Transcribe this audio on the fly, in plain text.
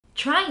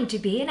Trying to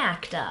be an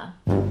actor.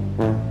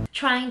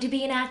 Trying to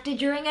be an actor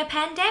during a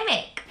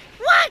pandemic.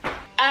 What?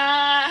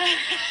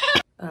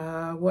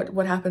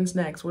 What happens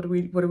next? Where do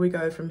we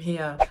go from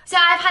here? So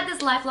I've had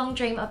this lifelong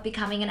dream of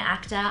becoming an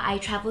actor. I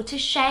traveled to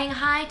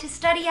Shanghai to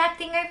study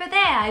acting over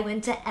there. I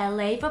went to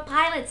LA for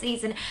pilot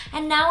season,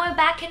 and now we're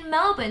back in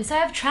Melbourne. So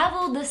I've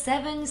traveled the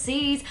 7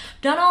 seas,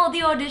 done all the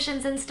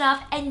auditions and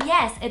stuff, and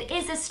yes, it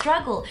is a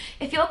struggle.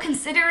 If you're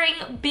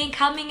considering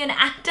becoming an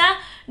actor,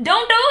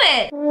 don't do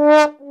it!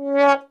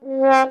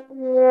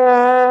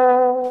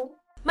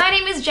 My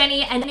name is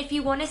Jenny, and if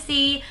you want to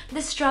see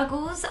the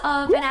struggles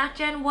of an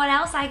actor and what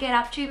else I get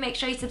up to, make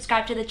sure you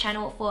subscribe to the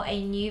channel for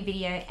a new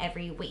video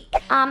every week.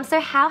 So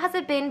how has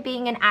it been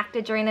being an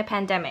actor during the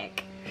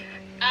pandemic?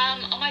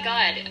 Oh my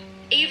god.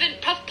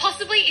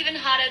 Possibly even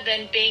harder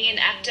than being an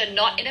actor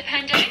not in a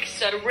pandemic.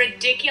 So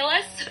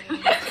ridiculous.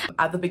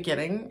 At the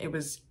beginning, it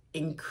was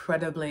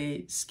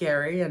incredibly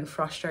scary and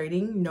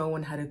frustrating. No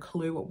one had a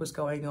clue what was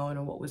going on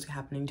or what was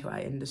happening to our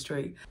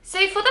industry.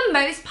 So for the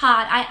most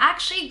part, I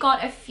actually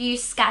got a few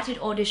scattered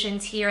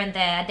auditions here and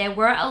there. There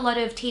were a lot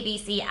of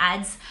TVC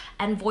ads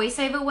and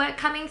voiceover work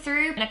coming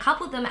through, and a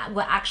couple of them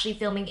were actually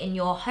filming in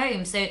your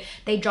home. So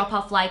they drop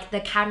off like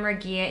the camera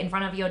gear in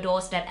front of your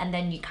doorstep and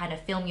then you kind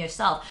of film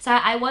yourself. So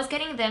I was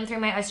getting them through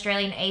my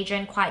Australian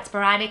agent quite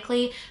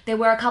sporadically. There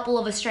were a couple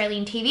of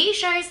Australian TV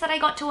shows that I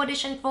got to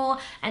audition for,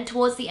 and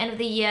towards the end of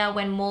the year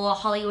when more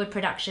Hollywood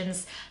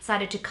productions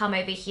started to come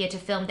over here to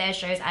film their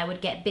shows, I would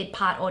get bit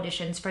part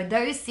auditions for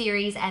those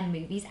series and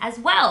movies as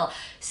well.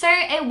 So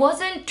it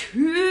wasn't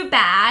too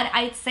bad.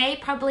 I'd say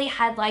probably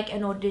had like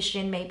an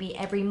audition maybe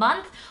every month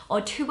or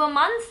 2 a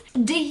month.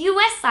 The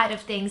US side of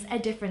things, a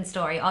different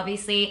story.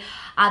 Obviously,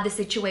 the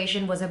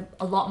situation was a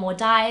lot more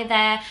dire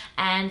there,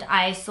 and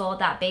I saw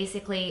that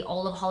basically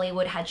all of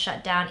Hollywood had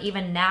shut down.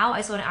 Even now,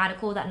 I saw an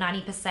article that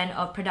 90%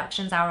 of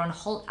productions are on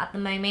halt at the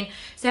moment.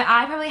 So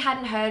I probably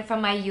hadn't heard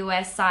from my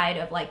US side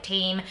of like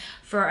team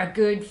for a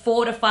good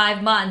 4 to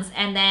 5 months,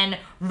 and then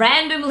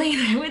randomly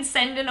they would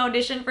send an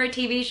audition for a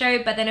TV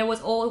show, but then it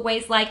was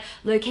always like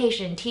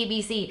location,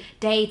 TBC,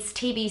 dates,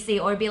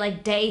 TBC, or it'd be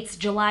like dates,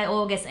 July,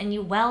 August, and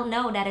you well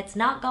know that it's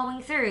not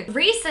going through.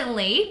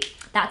 Recently,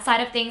 that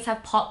side of things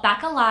have popped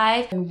back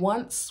alive. And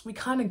once we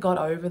kind of got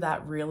over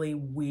that really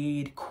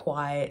weird,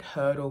 quiet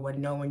hurdle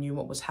when no one knew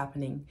what was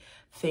happening,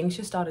 things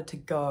just started to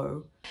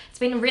go. It's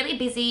been really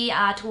busy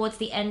towards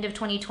the end of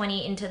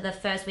 2020 into the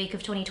first week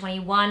of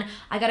 2021.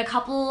 I got a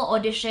couple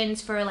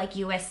auditions for like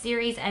US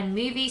series and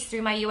movies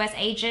through my US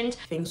agent.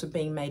 Things were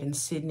being made in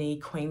Sydney,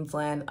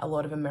 Queensland. A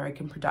lot of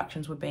American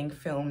productions were being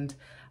filmed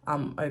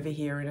over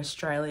here in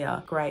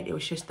Australia. Great. It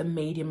was just the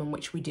medium in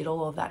which we did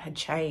all of that had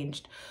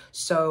changed.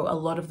 So a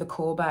lot of the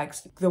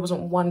callbacks, there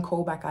wasn't one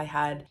callback I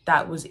had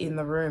that was in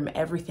the room.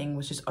 Everything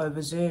was just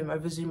over Zoom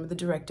with the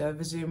director,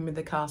 over Zoom with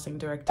the casting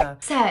director.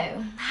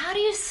 So how do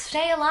you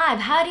stay alive?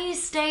 How do you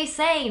stay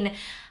sane?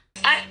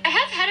 I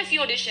have had a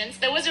few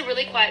auditions. There was a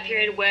really quiet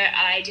period where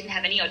I didn't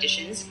have any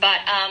auditions, but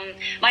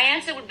my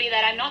answer would be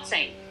that I'm not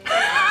sane.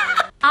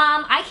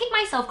 I keep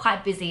myself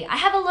quite busy. I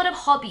have a lot of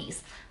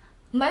hobbies.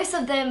 Most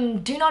of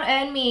them do not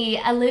earn me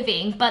a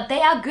living, but they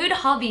are good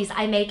hobbies.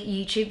 I make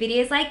YouTube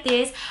videos like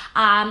this.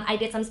 I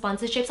did some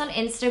sponsorships on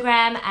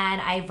Instagram,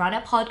 and I run a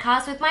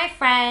podcast with my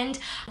friend.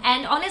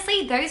 And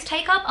honestly, those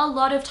take up a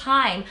lot of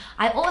time.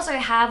 I also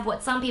have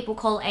what some people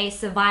call a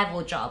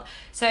survival job.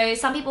 So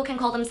some people can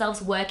call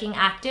themselves working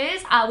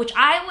actors, which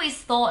I always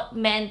thought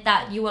meant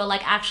that you were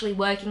like actually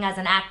working as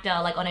an actor,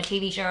 like on a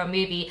TV show or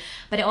movie,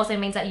 but it also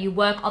means that you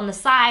work on the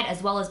side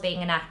as well as being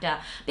an actor.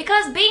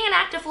 Because being an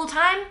actor full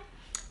time,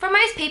 for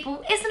most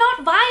people, is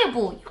not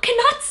viable. You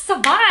cannot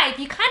survive.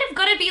 You kind of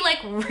gotta be like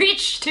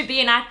rich to be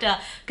an actor,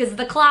 because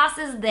the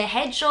classes, the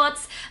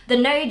headshots, the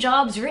no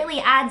jobs really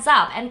adds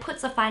up and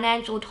puts a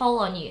financial toll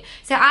on you.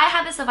 So I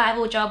have a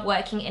survival job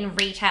working in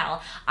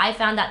retail. I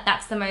found that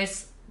that's the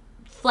most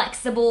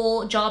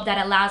flexible job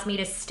that allows me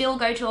to still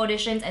go to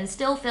auditions and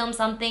still film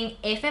something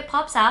if it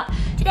pops up.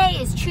 Today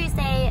is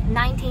Tuesday,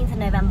 19th of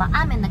November.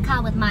 I'm in the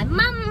car with my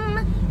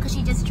mum because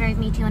she just drove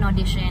me to an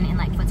audition in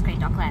like Footscray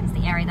Docklands,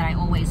 the area that I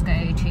always go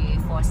to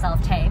for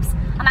self-tapes.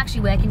 I'm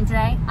actually working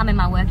today. I'm in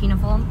my work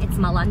uniform. It's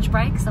my lunch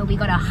break, so we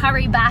gotta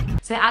hurry back.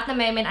 So at the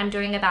moment, I'm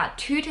doing about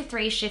 2 to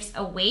 3 shifts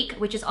a week,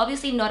 which is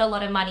obviously not a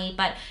lot of money,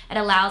 but it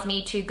allows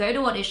me to go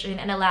to audition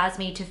and allows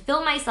me to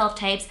film my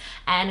self-tapes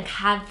and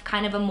have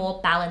kind of a more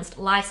balanced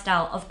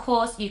lifestyle. Of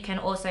course, you can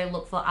also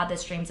look for other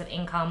streams of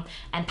income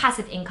and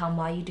passive income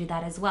while you do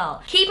that as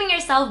well. Keeping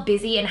yourself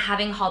busy and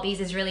having hobbies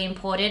is really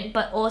important,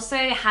 but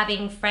also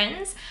having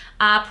friends.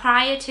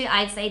 Prior to,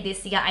 I'd say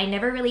this year, I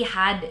never really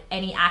had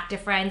any actor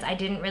friends. I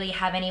didn't really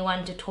have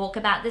anyone to talk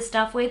about this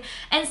stuff with.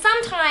 And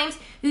sometimes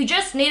you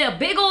just need a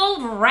big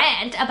old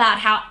rant about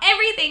how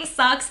everything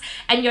sucks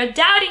and you're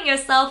doubting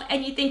yourself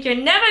and you think you're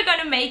never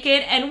gonna make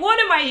it and what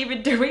am I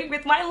even doing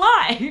with my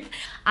life?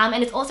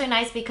 And it's also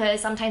nice because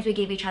sometimes we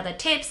give each other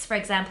tips. For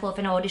example, if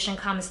an audition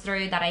comes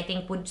through that I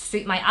think would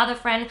suit my other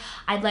friend,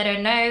 I'd let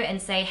her know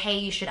and say, hey,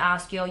 you should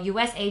ask your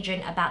US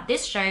agent about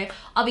this show.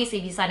 Obviously,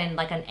 if you sign in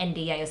like an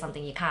NDA or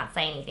something, you can't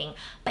say anything.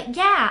 But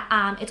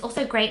yeah, it's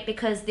also great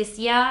because this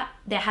year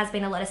there has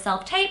been a lot of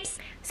self-tapes.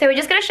 So we're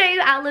just gonna show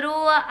you our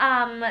little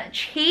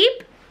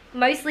cheap,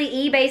 mostly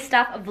eBay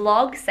stuff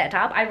vlog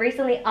setup. I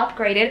recently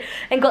upgraded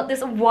and got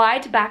this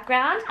white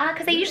background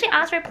because they usually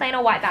ask for a plain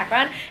or white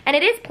background, and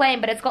it is plain,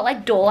 but it's got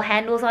like door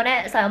handles on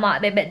it, so it might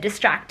be a bit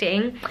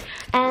distracting.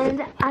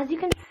 And as you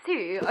can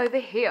see over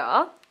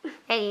here,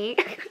 hey,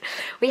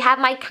 we have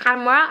my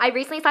camera. I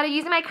recently started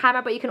using my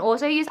camera, but you can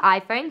also use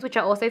iPhones, which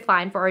are also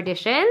fine for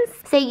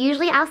auditions. So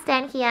usually I'll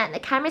stand here and the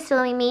camera's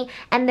filming me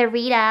and the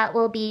reader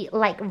will be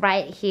like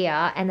right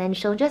here, and then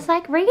she'll just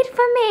like read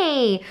for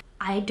me.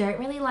 I don't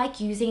really like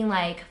using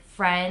like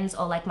friends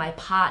or like my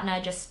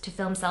partner just to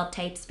film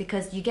self-tapes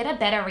because you get a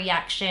better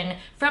reaction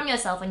from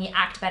yourself and you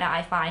act better,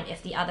 I find,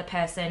 if the other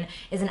person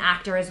is an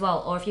actor as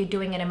well, or if you're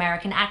doing an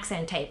American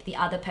accent tape, the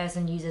other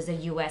person uses a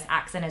US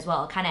accent as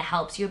well. It kind of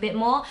helps you a bit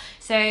more.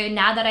 So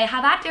now that I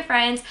have actor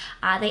friends,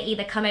 they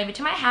either come over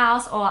to my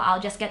house or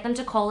I'll just get them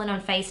to call in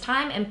on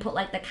FaceTime and put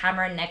like the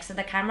camera next to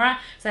the camera,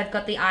 so I've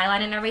got the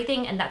eyeline and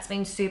everything, and that's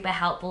been super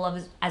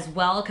helpful as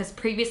well, because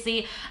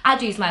previously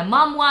I'd used my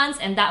mum once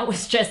and that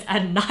was just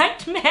a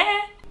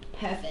nightmare.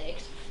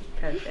 Perfect.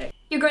 Perfect.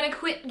 You're gonna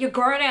quit. You're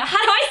gonna. How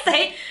do I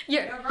say?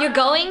 You're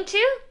going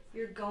to.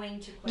 You're going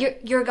to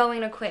quit. You're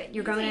going to quit.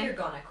 You're going to. You're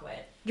gonna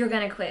quit. You're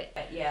gonna quit.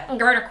 Yeah. I'm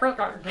gonna quit.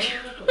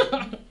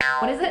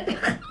 What is it?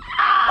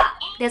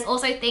 There's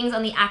also things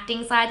on the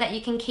acting side that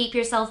you can keep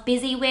yourself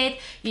busy with.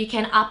 You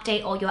can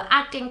update all your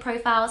acting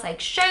profiles like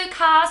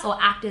Showcast or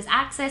Actors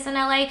Access in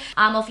LA.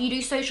 Or if you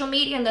do social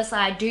media on the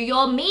side, do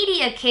your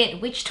media kit,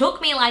 which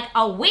took me like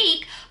a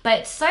week,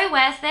 but so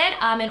worth it.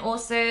 And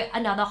also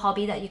another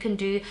hobby that you can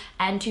do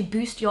and to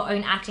boost your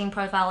own acting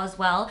profile as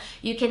well.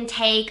 You can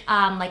take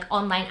like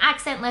online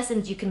accent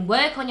lessons. You can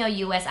work on your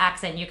US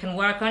accent. You can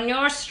work on your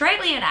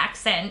Australian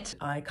accent.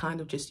 I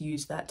kind of just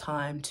used that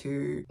time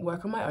to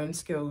work on my own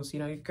skills, you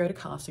know, go to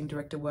casting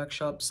director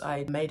workshops.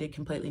 I made a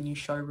completely new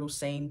show reel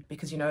scene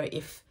because, you know,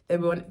 if there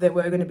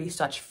were going to be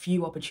such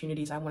few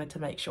opportunities, I wanted to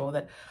make sure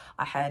that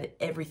I had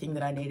everything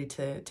that I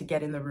needed to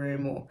get in the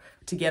room or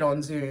to get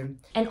on Zoom.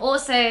 And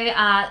also,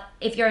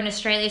 if you're in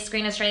Australia,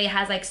 Screen Australia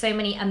has like so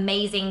many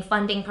amazing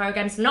funding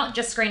programs, not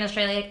just Screen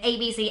Australia, like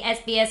ABC,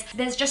 SBS.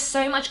 There's just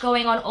so much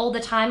going on all the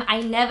time.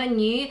 I never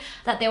knew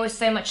that there was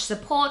so much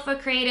support for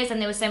creators and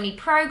there were so many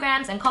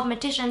programs and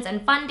competitions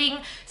and funding.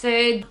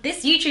 So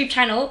this YouTube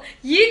channel,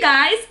 you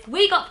guys,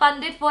 we got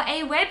funded for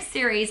a web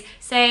series.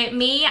 So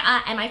me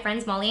and my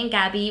friends Molly and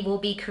Gabby will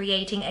be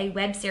creating a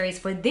web series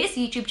for this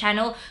YouTube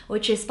channel,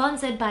 which is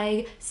sponsored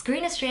by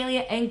Screen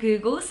Australia and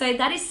Google. So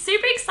that is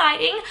super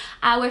exciting.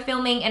 We're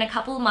filming in a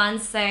couple of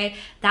months, so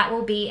that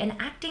will be an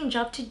acting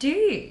job to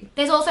do.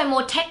 There's also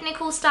more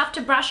technical stuff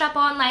to brush up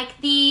on,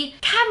 like the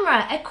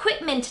camera,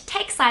 equipment,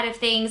 tech side of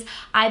things.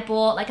 I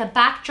bought like a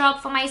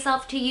backdrop for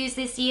myself to use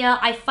this year.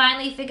 I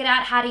finally figured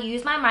out how to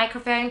use my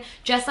microphone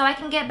just so I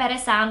can get better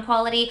sound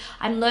quality.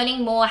 I'm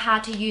learning more how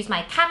to use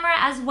my camera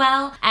as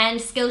well, and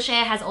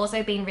Skillshare has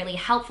also been really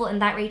helpful in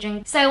that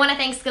region. So I want to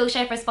thank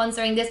Skillshare for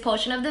sponsoring this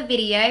portion of the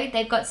video.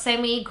 They've got so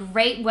many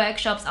great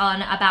workshops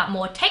on about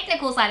more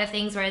technical side of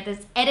things, where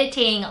there's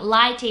editing,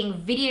 lighting,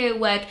 video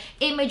work,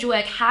 image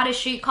work, how to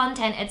shoot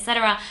content,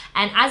 etc.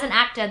 And as an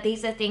actor,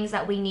 these are things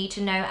that we need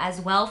to know as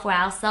well for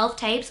our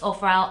self-tapes or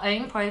for our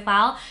own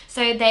profile.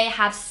 So they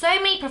have so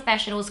many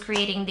professionals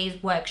creating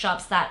these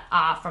workshops that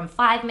are from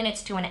 5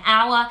 minutes to an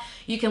hour.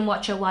 You can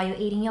watch it while you're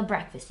eating your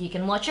breakfast. You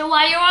can watch it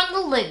while you're on the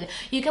loo.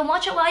 You can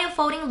watch it while you're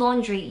folding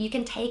laundry. You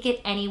can take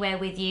it anywhere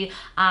with you.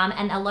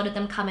 And a lot of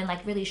them come in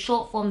like really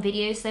short form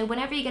videos. So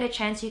whenever you get a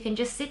chance, you can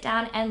just sit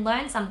down and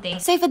learn something.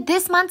 So for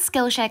this month's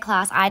Skillshare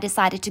class, I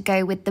decided to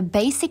go with the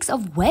basics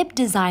of web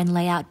design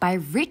layout by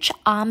Rich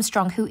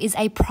Armstrong, who is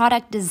a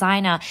product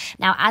designer.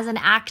 Now, as an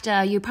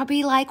actor, you're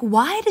probably like,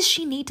 why does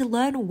she need to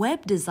learn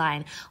web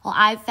design? Well,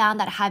 I've found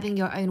that having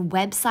your own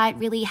website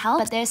really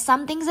helps. But there's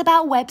some things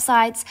about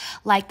websites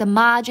like the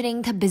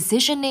margining, the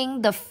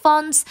positioning, the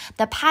fonts,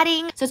 the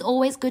padding. So it's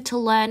always good to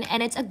learn,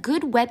 and it's a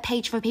good web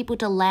page for people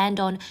to land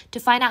on to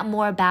find out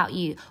more about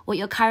you, what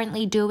you're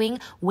currently doing,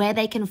 where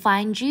they can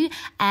find you,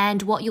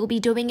 and what you'll be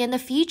doing in the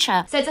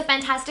future. So it's a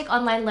fantastic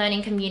online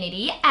learning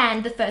community,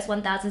 and the first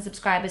 1,000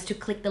 subscribers to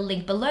click the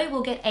link below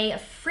will get a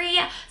free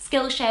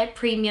Skillshare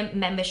premium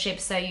membership.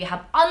 So you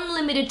have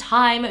unlimited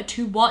time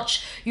to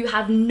watch, you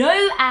have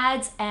no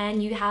ads,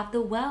 and you have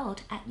the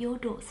world at your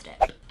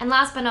doorstep. And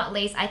last but not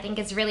least, I think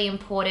it's really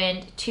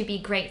important to be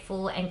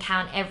grateful and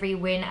count every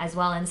win as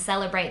well and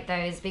celebrate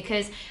those,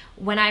 because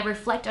when I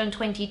reflect on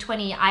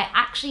 2020, I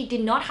actually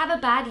did not have a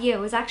bad year.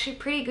 It was actually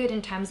pretty good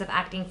in terms of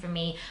acting for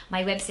me.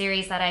 My web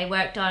series that I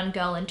worked on,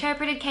 Girl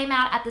Interpreted, came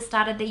out at the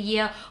start of the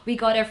year. We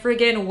got a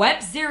friggin'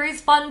 web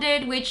series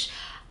funded, which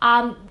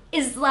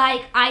is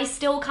like, I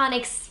still can't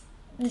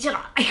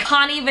I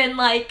can't even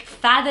like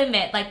fathom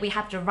it. Like we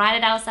have to write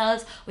it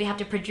ourselves, we have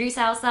to produce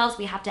ourselves,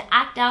 we have to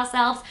act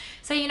ourselves.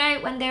 So you know,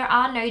 when there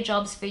are no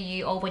jobs for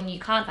you or when you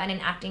can't find an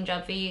acting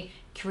job for you,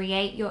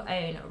 create your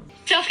own.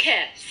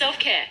 Self-care.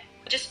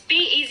 Just be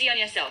easy on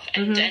yourself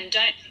and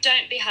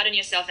don't be hard on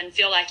yourself and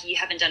feel like you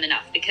haven't done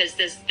enough, because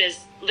there's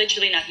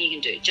literally nothing you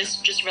can do.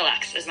 Just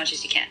relax as much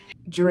as you can.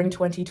 During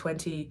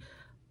 2020,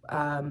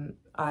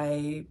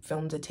 I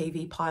filmed a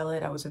TV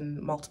pilot. I was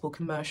in multiple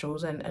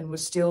commercials and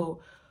was still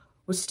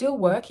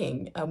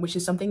working, which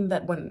is something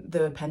that when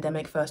the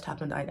pandemic first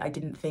happened, I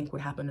didn't think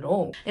would happen at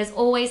all. There's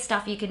always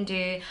stuff you can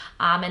do,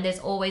 and there's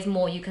always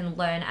more you can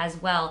learn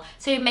as well.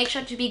 So make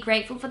sure to be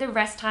grateful for the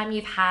rest time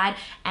you've had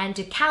and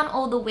to count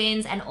all the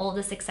wins and all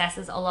the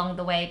successes along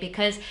the way,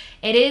 because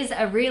it is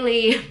a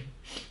really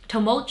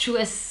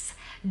tumultuous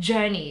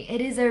journey.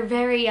 It is a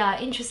very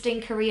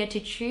interesting career to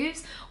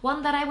choose,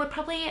 one that I would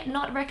probably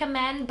not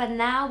recommend, but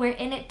now we're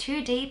in it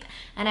too deep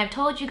and I've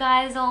told you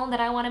guys all that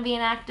I want to be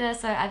an actor,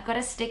 so I've got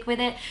to stick with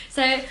it.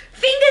 So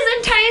fingers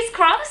and toes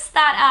crossed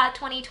that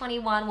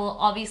 2021 will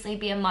obviously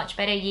be a much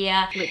better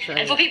year.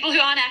 Literally. And for people who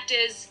aren't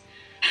actors,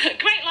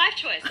 great life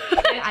choice.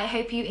 I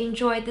hope you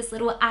enjoyed this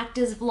little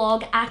actors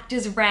vlog,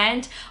 actors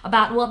rant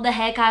about what the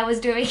heck I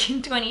was doing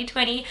in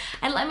 2020,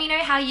 and let me know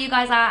how you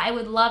guys are. I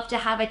would love to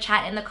have a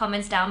chat in the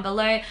comments down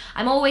below.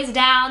 I'm always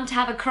down to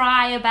have a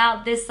cry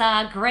about this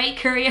great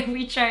career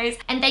we chose.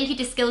 And thank you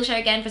to Skillshare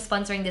again for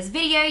sponsoring this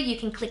video. You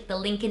can click the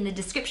link in the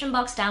description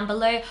box down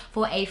below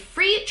for a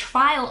free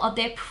trial of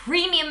their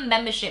premium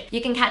membership.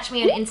 You can catch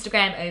me on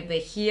Instagram over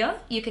here.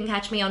 You can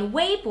catch me on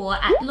Weibo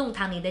at 弄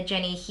堂里的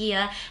Jenny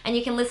here, and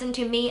you can listen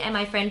to me and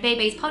my friend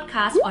Bebe's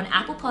podcast on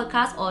Apple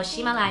Podcasts or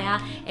Himalaya.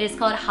 It is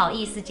called 好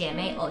意思姐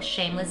妹 or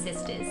Shameless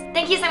Sisters.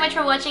 Thank you so much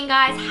for watching,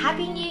 guys.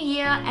 Happy New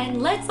Year,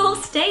 and let's all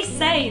stay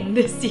sane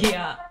this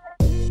year.